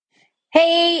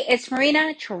Hey, it's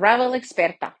Marina Travel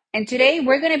Experta, and today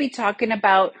we're going to be talking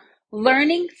about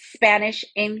learning Spanish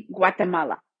in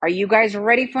Guatemala. Are you guys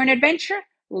ready for an adventure?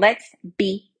 Let's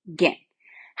begin.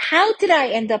 How did I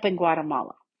end up in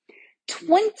Guatemala?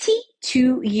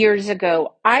 22 years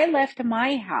ago, I left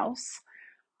my house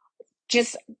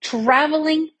just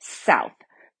traveling south.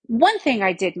 One thing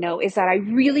I did know is that I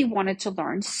really wanted to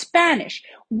learn Spanish.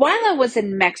 While I was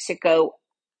in Mexico,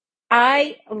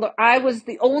 I I was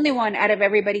the only one out of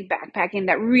everybody backpacking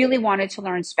that really wanted to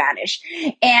learn Spanish.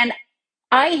 And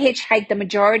I hitchhiked the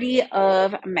majority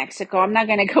of Mexico. I'm not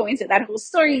going to go into that whole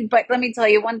story, but let me tell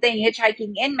you one thing,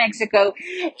 hitchhiking in Mexico,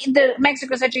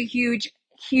 Mexico is such a huge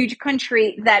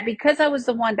country that because I was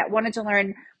the one that wanted to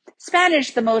learn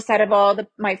Spanish the most out of all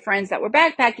my friends that were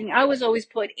backpacking, I was always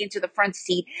put into the front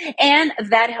seat, and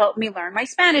that helped me learn my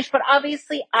Spanish. But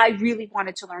obviously, I really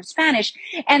wanted to learn Spanish.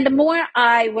 And the more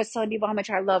I was telling people how much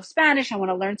I love Spanish, I want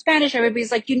to learn Spanish,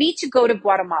 everybody's like, you need to go to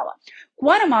Guatemala.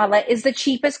 Guatemala is the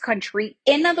cheapest country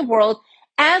in the world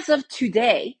as of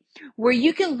today, where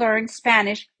you can learn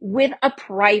Spanish with a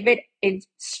private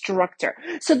instructor.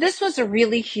 So this was a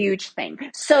really huge thing.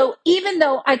 So even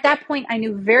though at that point I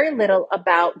knew very little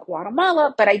about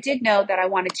Guatemala, but I did know that I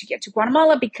wanted to get to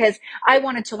Guatemala because I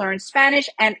wanted to learn Spanish,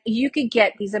 and you could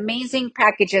get these amazing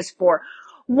packages for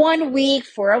 1 week,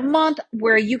 for a month,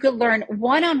 where you could learn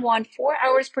one-on-one, 4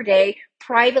 hours per day,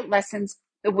 private lessons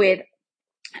with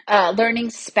learning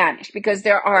Spanish, because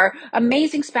there are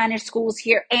amazing Spanish schools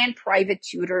here and private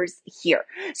tutors here.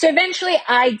 So eventually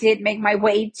I did make my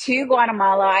way to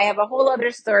Guatemala. I have a whole other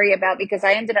story about, because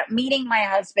I ended up meeting my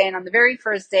husband on the very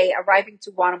first day arriving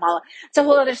to Guatemala. It's a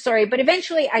whole other story, but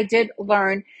eventually I did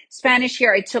learn Spanish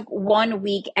here. I took 1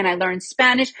 week and I learned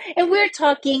Spanish, and we're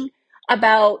talking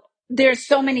about, there's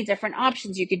so many different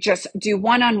options. You could just do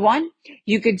one-on-one.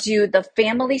 You could do the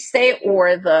family stay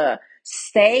or the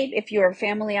stay. If you're a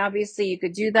family, obviously you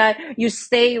could do that. You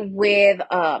stay with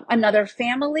another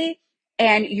family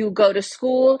and you go to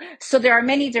school. So there are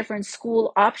many different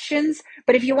school options.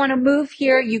 But if you want to move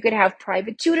here, you could have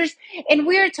private tutors. And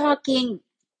we're talking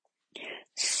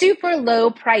super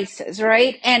low prices,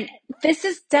 right? And this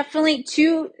is definitely,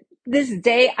 to this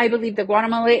day, I believe that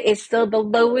Guatemala is still the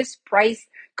lowest price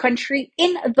country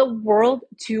in the world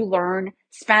to learn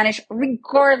Spanish,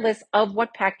 regardless of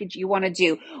what package you want to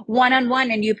do.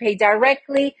 One-on-one, and you pay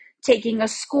directly, taking a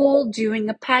school, doing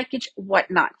a package,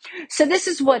 whatnot. So this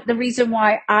is what the reason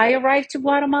why I arrived to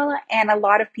Guatemala, and a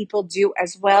lot of people do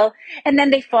as well. And then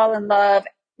they fall in love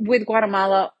with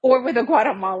Guatemala or with a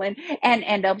Guatemalan and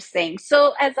end up staying.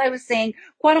 So as I was saying,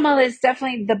 Guatemala is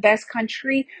definitely the best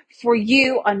country for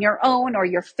you on your own or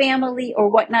your family or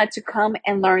whatnot to come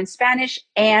and learn Spanish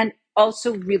and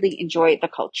also really enjoy the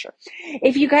culture.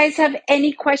 If you guys have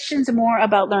any questions more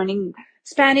about learning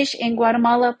Spanish in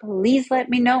Guatemala, please let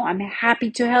me know. I'm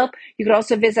happy to help. You could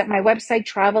also visit my website,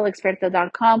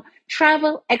 travelexperta.com,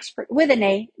 travelexpert with an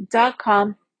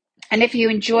A.com. And if you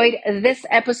enjoyed this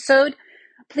episode,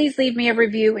 please leave me a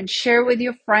review and share with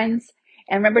your friends.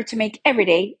 And remember to make every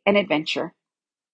day an adventure.